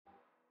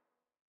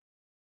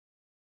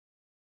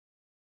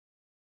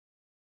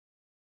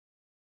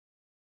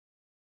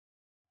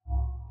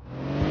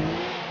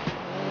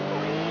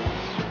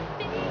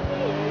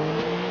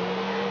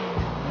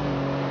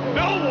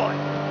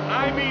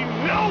I mean,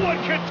 no one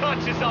can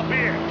touch us up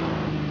here!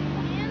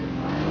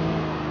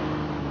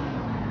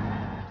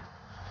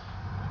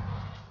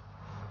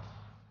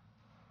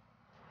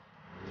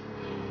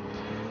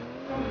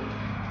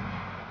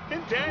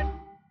 In 10.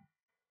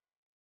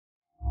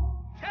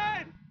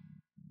 10!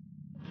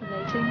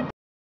 Calculating.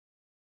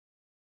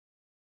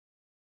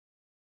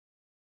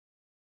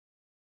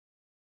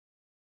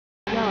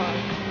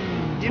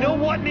 You know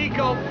what,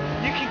 Nico?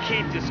 You can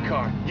keep this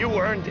car. You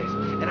earned it.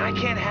 And I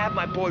can't have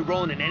my boy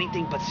rolling in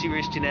anything but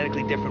serious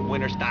genetically different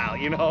winter style,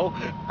 you know?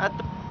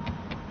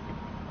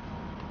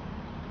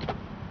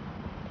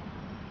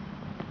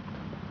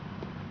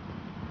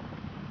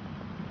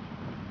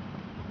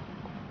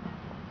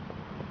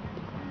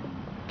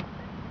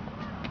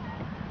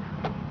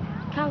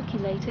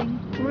 Calculating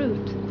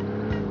route.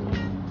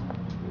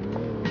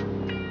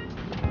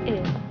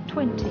 In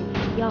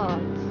 20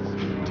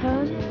 yards.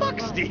 Turn. Fuck,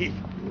 right. Steve!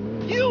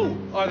 You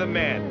are the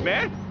man,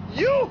 man!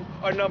 You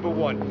are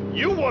 #1.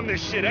 You won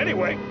this shit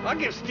anyway. I'll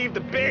give Steve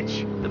the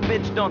bitch. The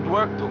bitch don't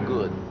work too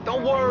good.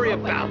 Don't worry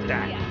about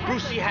that.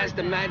 Brucey has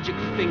the magic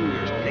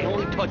fingers. They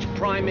only touch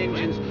prime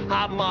engines,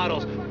 hot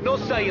models, no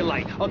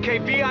cellulite. Okay,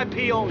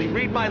 VIP only.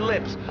 Read my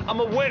lips. I'm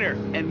a winner.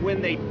 And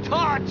when they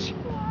touch,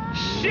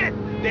 shit,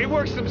 they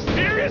work some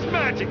serious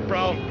magic,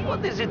 bro.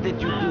 What is it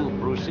that you do,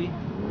 Brucey?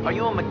 Are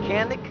you a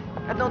mechanic?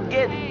 I don't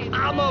get it.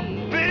 I'm a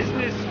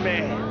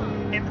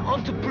businessman, an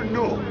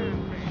entrepreneur.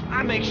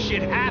 I make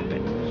shit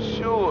happen.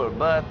 Sure,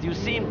 but you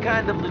seem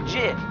kind of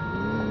legit.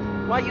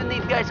 Why you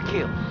need guys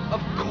killed?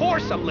 Of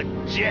course I'm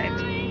legit.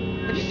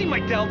 Have you seen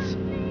my delts?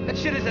 That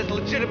shit is as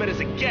legitimate as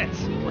it gets.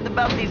 What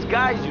about these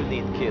guys you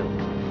need killed?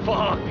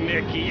 Fuck,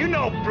 Nicky. You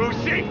know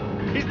Brucey.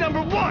 He's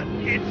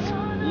 #1. It's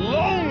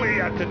lonely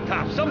at the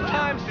top.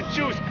 Sometimes the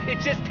juice, it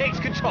just takes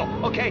control.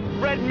 Okay,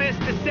 red mist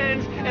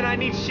descends, and I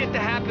need shit to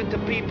happen to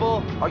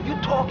people. Are you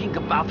talking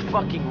about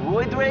fucking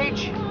roid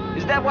rage?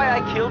 Is that why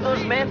I killed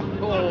those men?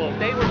 Oh,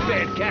 they were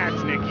bad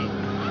cats, Nicky.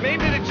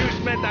 Maybe the juice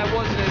meant I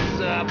wasn't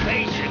as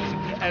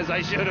patient as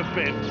I should have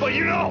been. But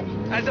you know,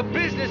 as a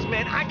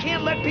businessman, I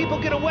can't let people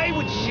get away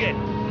with shit.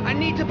 I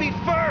need to be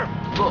firm.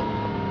 Look,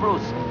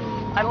 Bruce,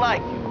 I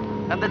like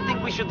you, and I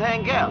think we should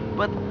hang out,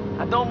 but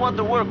I don't want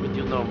to work with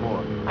you no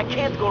more. I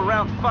can't go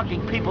around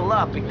fucking people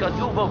up because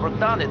you've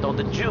overdone it on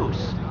the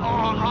juice. Oh,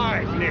 all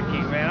right,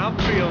 Nicky, man, I'm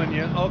feeling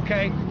you,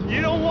 okay?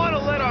 You don't want to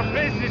let our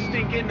business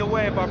thing get in the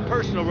way of our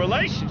personal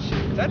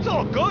relationships. That's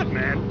all good,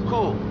 man.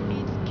 Cool.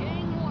 It's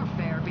gang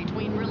warfare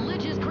between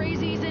religious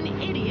crazies and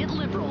idiot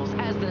liberals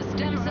as the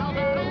stem cell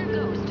battle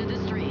goes to the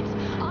streets.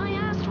 I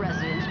asked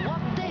residents what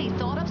they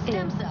thought of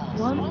stem In cells.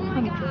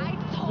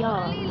 100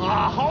 yards.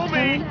 Ah,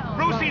 homie,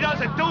 Brucey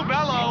doesn't do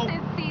mellow.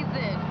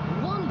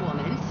 One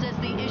woman says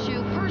the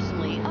issue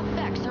personally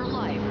affects her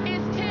life.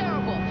 It's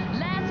terrible.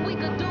 Last week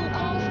a dude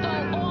cold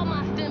stole all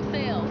my stem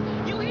cells.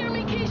 You hear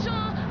me,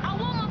 Keyshawn? I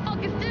want my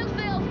fucking stem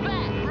cells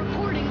back.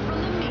 Reporting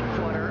from the meat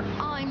quarter,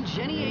 I'm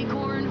Jenny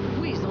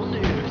Acorn, Weasel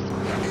News.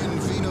 In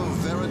Vino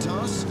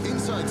Veritas,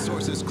 inside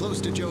sources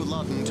close to Joe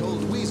Lawton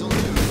told Weasel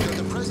News that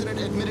the president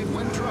admitted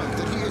when drunk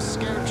that he is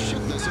scared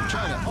shitless of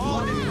China.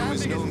 Lawton, who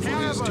is known for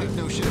his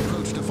take-no-shit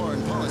approach to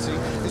foreign policy,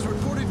 is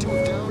reported to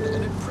have downed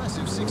an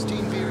impressive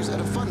 16 beers at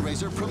a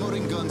fundraiser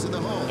promoting guns in the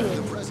home.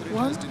 The president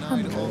has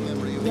denied all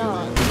memory of the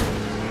event.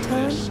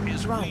 This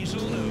is right.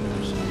 Weasel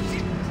News.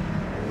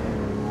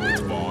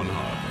 It's Vaughn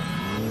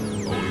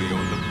Harbor, only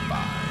on the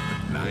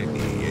Vibe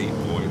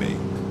 98.8.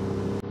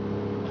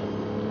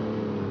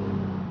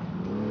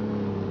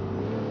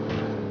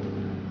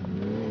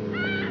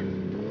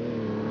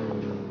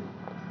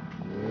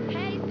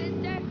 Hey,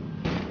 sister.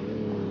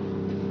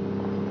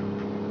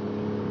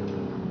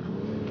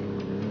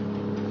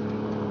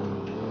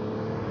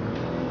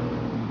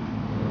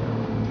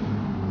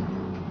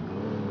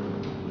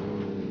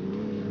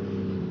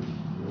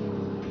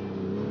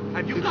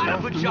 Have you got a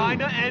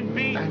vagina,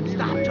 NB?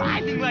 Stop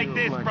driving like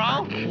this, bro.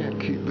 I can't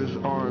keep this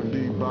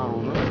R&B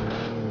bottled up.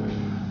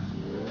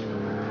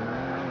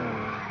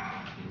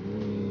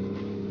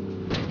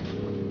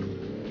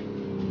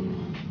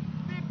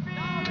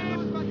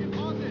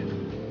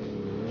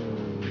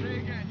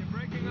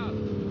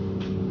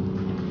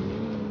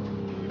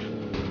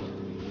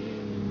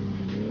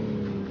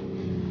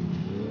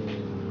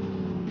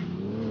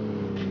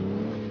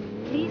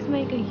 Please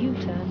make a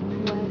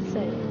U-turn where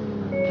safe.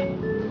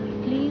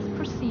 Please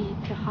proceed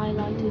to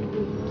highlighted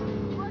route.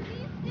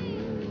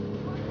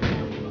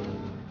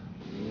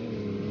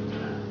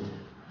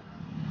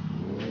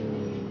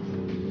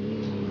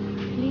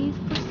 Please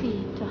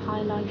proceed to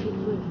highlighted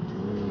route.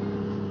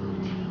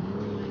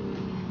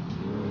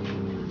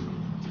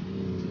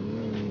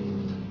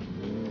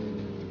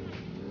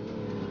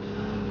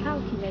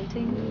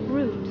 Calculating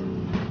route.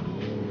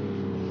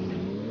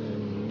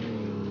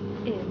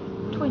 In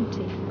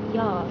 20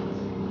 yards.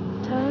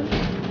 Turn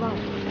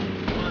right.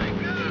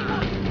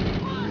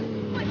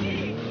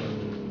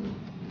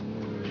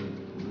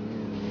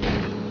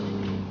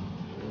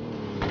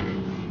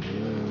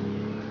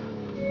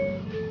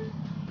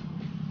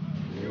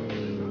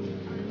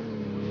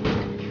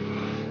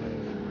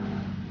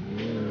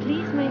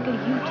 Please make a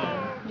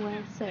U-turn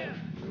safe.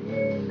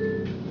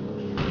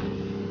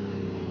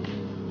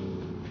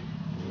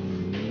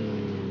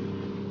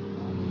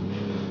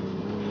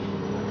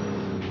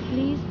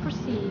 Please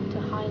proceed to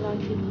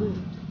highlighted route.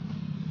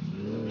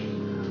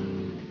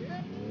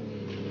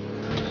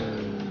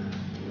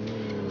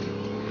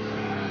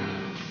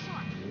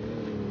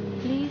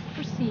 Please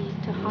proceed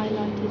to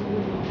highlighted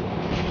route.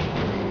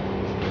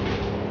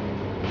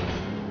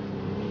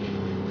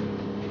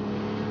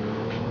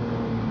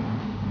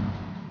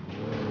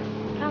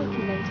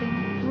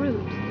 Calculating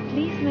route.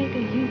 Please make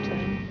a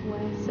U-turn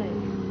where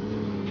safe.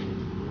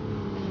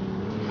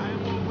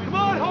 Come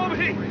on,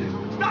 homie!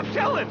 Stop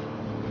chilling!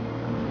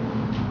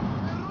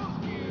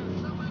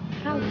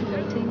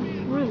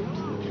 Calculating route.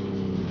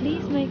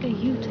 Please make a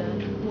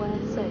U-turn where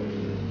safe.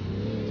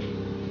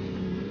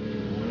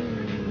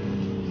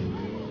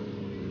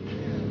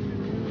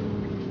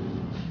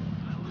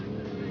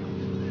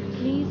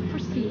 Please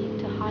proceed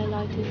to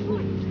highlighted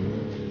route.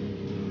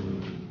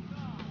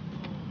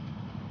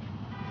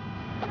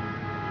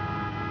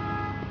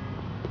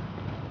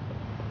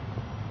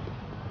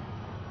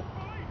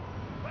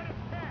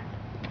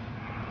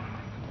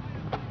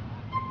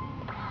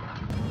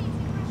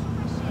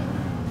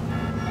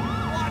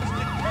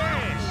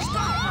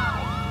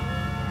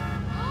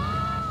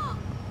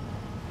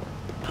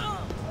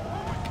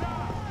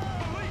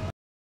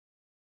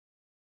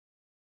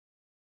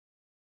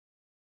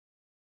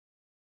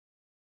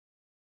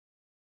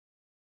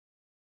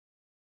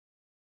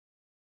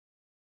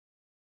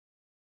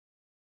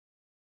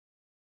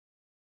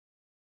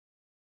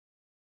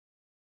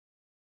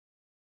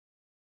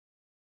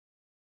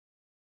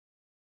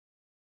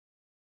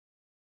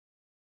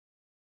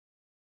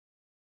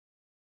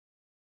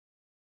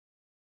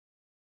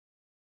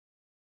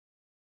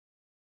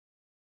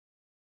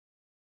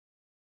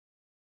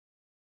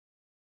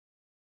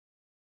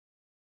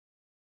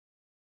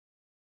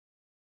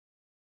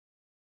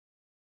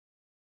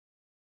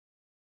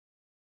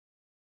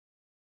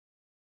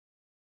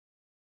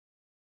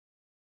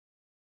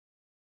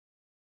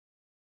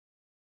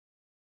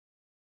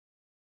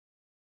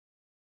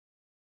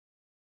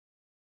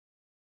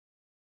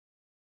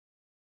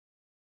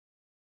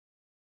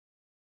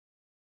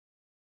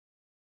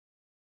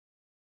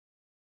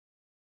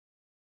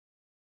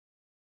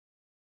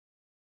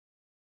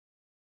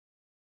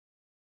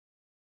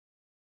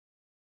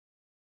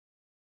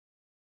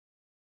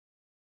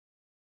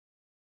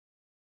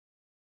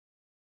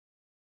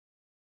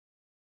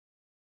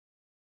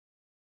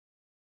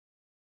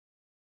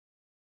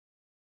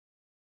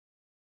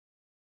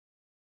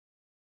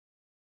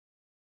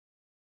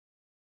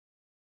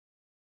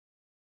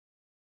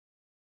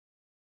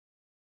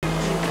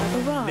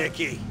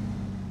 Nikki,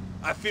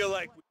 I feel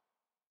like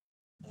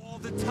all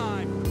the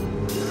time.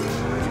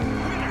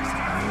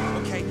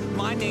 Okay,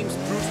 my name's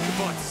Bruce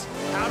Kibbutz.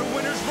 How do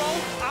winners roll?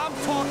 I'm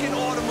talking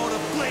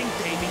automotive bling,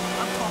 baby.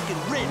 I'm talking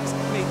rims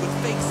made with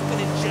fake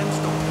spinning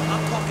gemstones.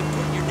 I'm talking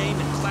putting your name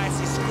in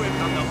classy script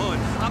on the hood.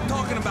 I'm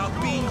talking about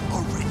being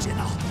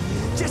original.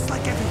 Just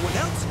like everyone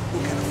else who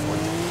can afford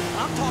it.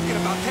 I'm talking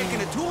about taking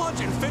a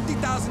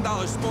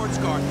 $250,000 sports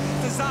car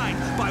designed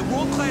by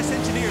world-class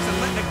engineers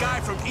and letting a guy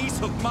from East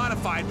Hook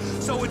modify it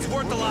so it's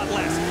worth a lot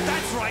less.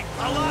 That's right,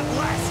 a lot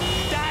less.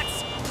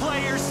 That's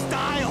player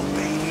style,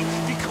 baby.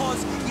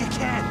 Because you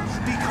can.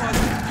 Because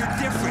you're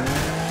different.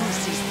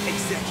 Brucey's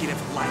Executive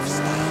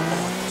Lifestyle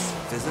Autos.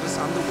 Visit us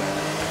on the web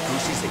at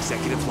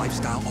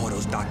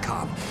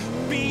Brucey'sExecutiveLifestyleAutos.com.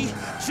 Be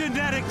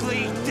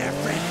genetically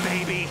different,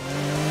 baby.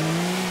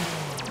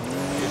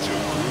 Get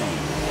your groove.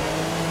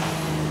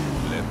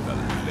 Let the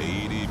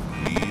lady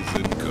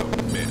music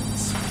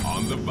commence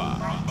on the bar.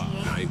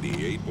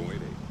 98.8.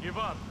 Give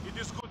up. You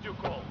just got your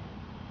call.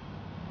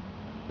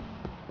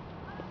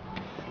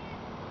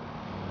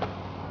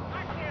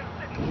 I can't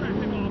sit in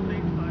traffic all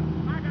day, son.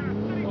 I gotta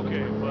study.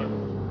 Okay, but...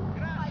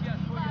 Gracias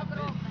for your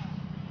business.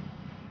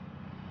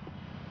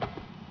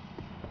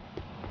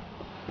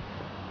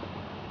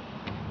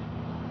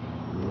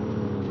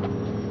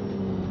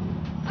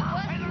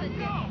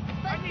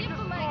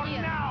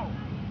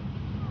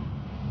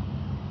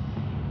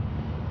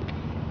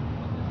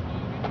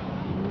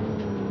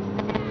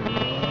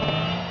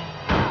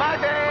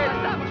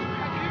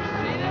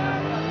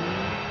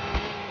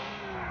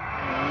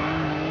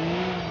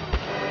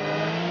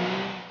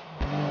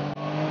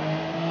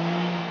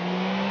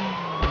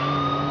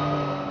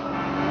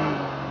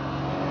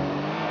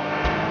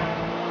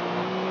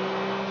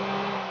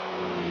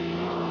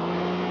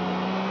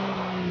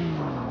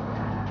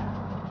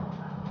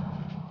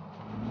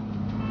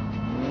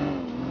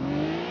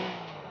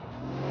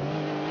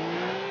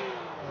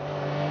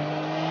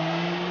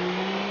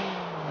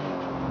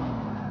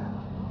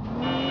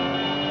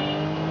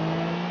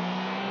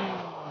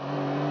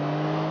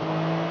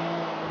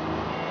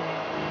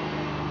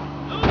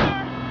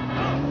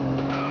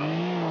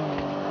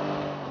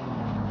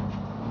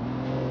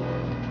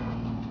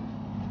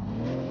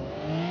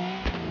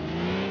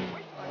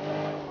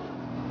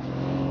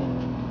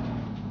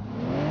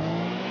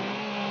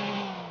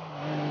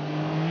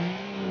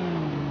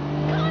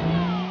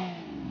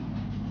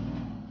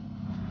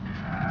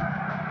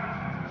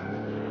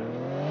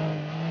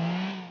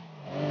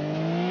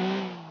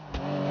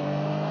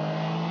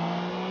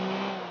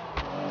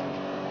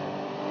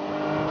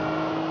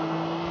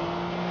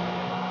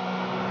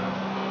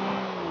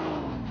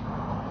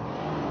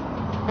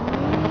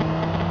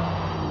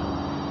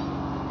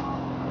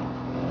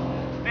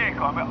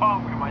 I'm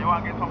hungry, man. You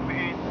want to get something to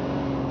eat?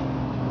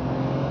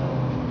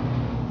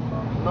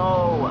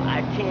 No,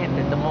 I can't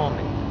at the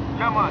moment.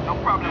 Yeah, man, no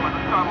problem, man.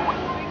 Just tell me